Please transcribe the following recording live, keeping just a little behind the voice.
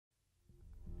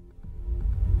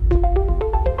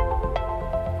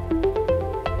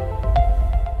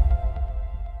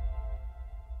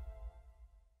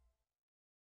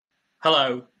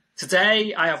Hello.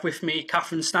 Today I have with me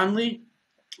Catherine Stanley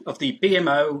of the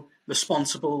BMO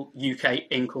Responsible UK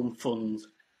Income Fund.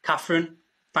 Catherine,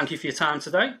 thank you for your time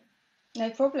today.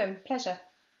 No problem, pleasure.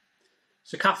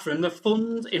 So Catherine, the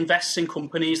fund invests in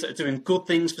companies that are doing good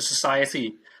things for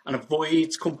society and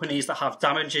avoids companies that have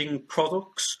damaging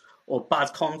products or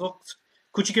bad conduct.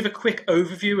 Could you give a quick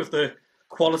overview of the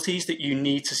qualities that you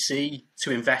need to see to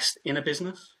invest in a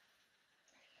business?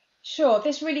 Sure,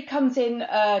 this really comes in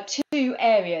two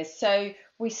areas. So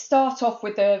we start off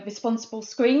with the responsible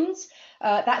screens.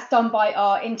 That's done by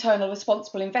our internal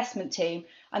responsible investment team,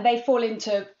 and they fall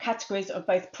into categories of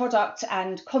both product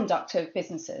and conduct of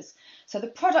businesses. So the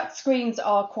product screens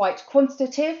are quite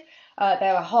quantitative.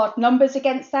 There are hard numbers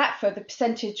against that for the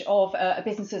percentage of a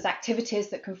business's activities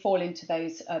that can fall into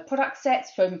those product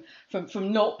sets from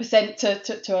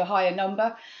 0% to a higher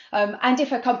number. And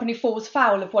if a company falls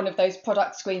foul of one of those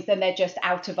product screens, then they're just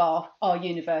out of our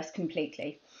universe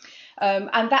completely.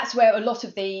 And that's where a lot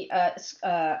of the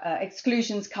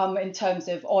exclusions come in terms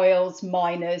of oils,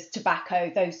 miners,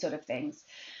 tobacco, those sort of things.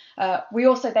 We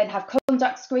also then have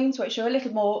conduct screens, which are a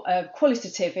little more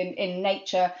qualitative in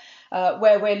nature,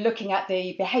 where we're looking at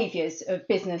the behaviours of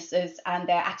businesses and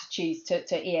their attitudes to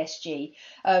ESG.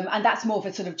 And that's more of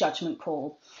a sort of judgment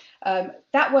call.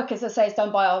 That work, as I say, is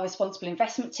done by our responsible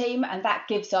investment team, and that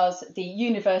gives us the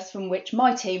universe from which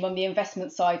my team on the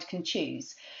investment side can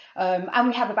choose. And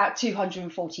we have about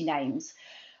 240 names.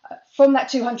 From that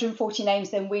 240 names,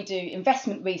 then we do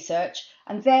investment research,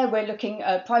 and there we're looking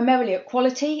primarily at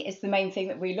quality is the main thing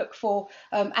that we look for,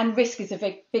 and risk is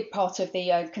a big part of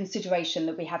the consideration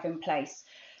that we have in place.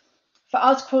 For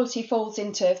us, quality falls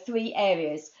into three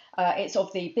areas. It's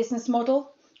of the business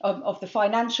model, of the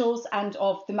financials, and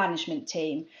of the management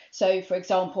team. So, for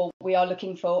example, we are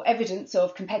looking for evidence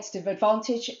of competitive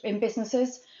advantage in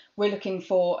businesses. We're looking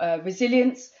for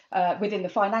resilience within the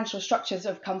financial structures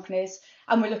of companies,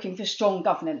 and we're looking for strong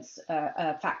governance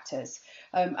factors.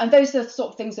 And those are the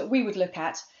sort of things that we would look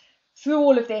at. Through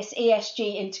all of this,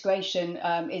 ESG integration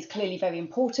is clearly very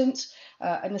important.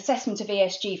 An assessment of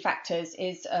ESG factors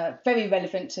is very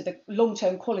relevant to the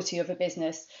long-term quality of a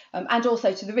business and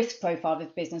also to the risk profile of the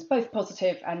business, both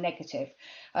positive and negative.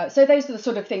 So those are the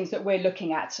sort of things that we're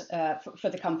looking at for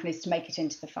the companies to make it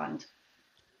into the fund.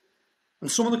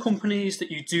 And some of the companies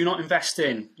that you do not invest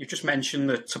in, you've just mentioned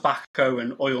the tobacco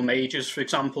and oil majors, for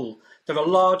example, they're a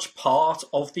large part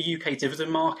of the UK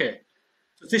dividend market.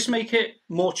 Does this make it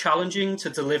more challenging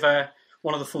to deliver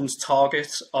one of the fund's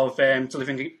targets of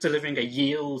delivering a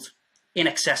yield in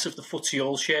excess of the FTSE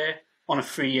All-Share on a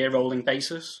 3-year rolling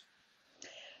basis?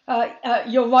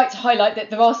 You're right to highlight that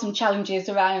there are some challenges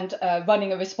around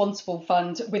running a responsible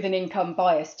fund with an income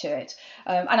bias to it.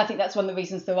 And I think that's one of the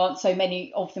reasons there aren't so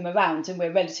many of them around, and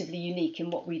we're relatively unique in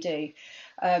what we do.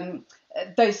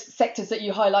 Those sectors that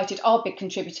you highlighted are big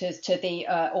contributors to the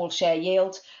all-share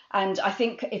yield. And I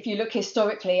think if you look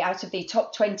historically, out of the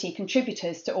top 20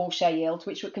 contributors to all-share yield,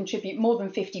 which would contribute more than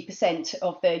 50%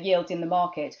 of the yield in the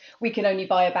market, we can only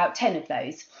buy about 10 of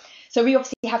those. So we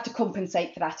obviously have to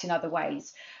compensate for that in other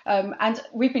ways. And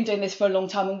we've been doing this for a long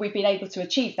time, and we've been able to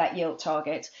achieve that yield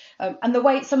target.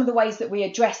 And some of the ways that we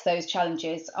address those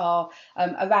challenges are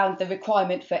around the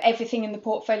requirement for everything in the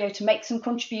portfolio to make some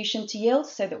contribution to yield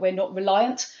so that we're not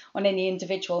reliant on any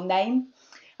individual name.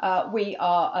 We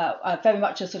are very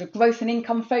much a sort of growth and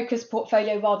income focused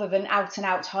portfolio rather than out and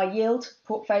out high yield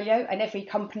portfolio. And every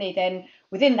company then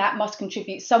within that must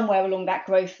contribute somewhere along that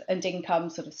growth and income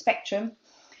sort of spectrum.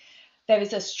 There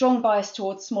is a strong bias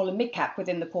towards small and mid cap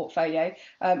within the portfolio.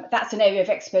 That's an area of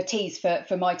expertise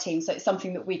for my team. So it's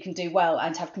something that we can do well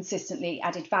and have consistently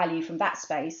added value from that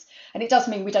space. And it does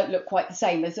mean we don't look quite the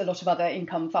same as a lot of other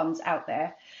income funds out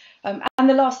there. And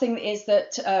the last thing is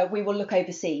that we will look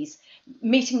overseas,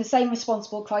 meeting the same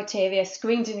responsible criteria,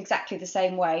 screened in exactly the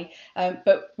same way,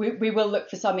 but we will look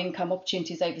for some income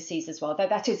opportunities overseas as well, though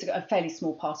that is a fairly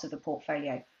small part of the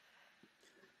portfolio.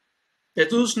 There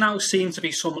does now seem to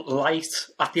be some light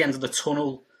at the end of the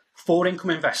tunnel for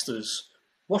income investors.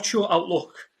 What's your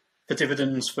outlook for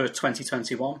dividends for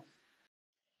 2021?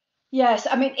 Yes,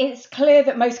 I mean, it's clear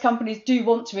that most companies do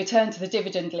want to return to the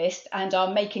dividend list and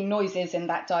are making noises in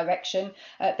that direction.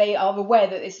 They are aware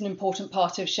that it's an important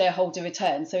part of shareholder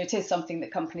return, so it is something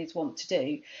that companies want to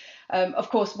do. Of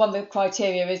course, one of the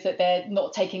criteria is that they're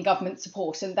not taking government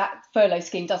support, and that furlough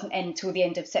scheme doesn't end till the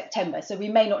end of September, so we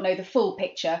may not know the full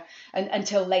picture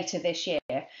until later this year.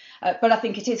 But I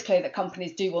think it is clear that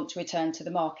companies do want to return to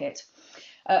the market.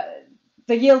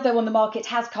 The yield, though, on the market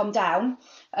has come down.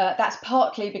 That's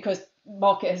partly because the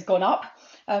market has gone up,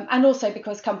 And also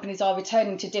because companies are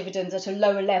returning to dividends at a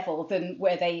lower level than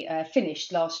where they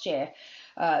finished last year.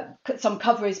 Some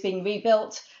cover is being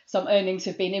rebuilt, some earnings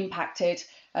have been impacted,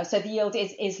 so the yield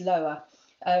is lower.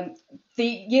 The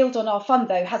yield on our fund,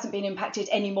 though, hasn't been impacted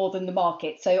any more than the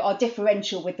market. So our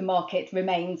differential with the market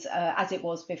remains as it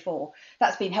was before.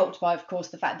 That's been helped by, of course,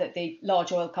 the fact that the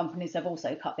large oil companies have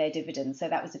also cut their dividends. So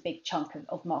that was a big chunk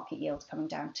of market yield coming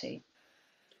down too.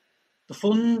 The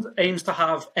fund aims to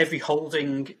have every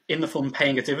holding in the fund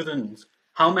paying a dividend.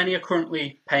 How many are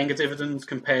currently paying a dividend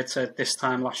compared to this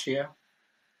time last year?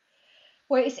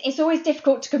 Well, it's always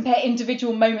difficult to compare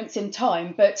individual moments in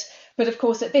time, but of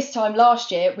course at this time last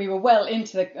year we were well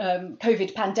into the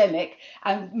COVID pandemic,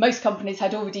 and most companies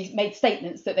had already made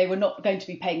statements that they were not going to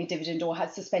be paying a dividend or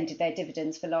had suspended their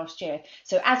dividends for last year.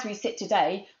 So as we sit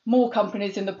today, more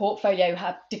companies in the portfolio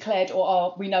have declared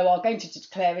or we know are going to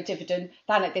declare a dividend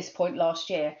than at this point last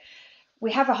year.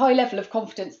 We have a high level of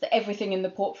confidence that everything in the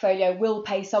portfolio will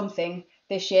pay something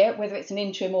this year, whether it's an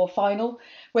interim or final.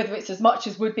 Whether it's as much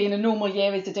as would be in a normal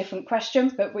year is a different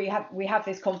question, but we have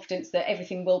this confidence that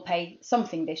everything will pay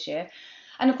something this year.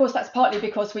 And of course, that's partly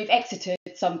because we've exited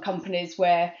some companies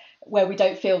where we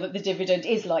don't feel that the dividend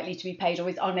is likely to be paid or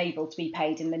is unable to be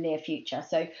paid in the near future.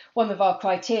 So one of our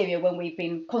criteria when we've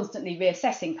been constantly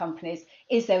reassessing companies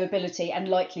is their ability and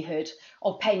likelihood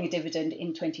of paying a dividend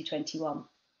in 2021.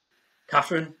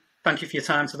 Catherine, thank you for your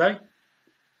time today.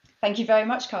 Thank you very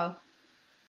much, Carl.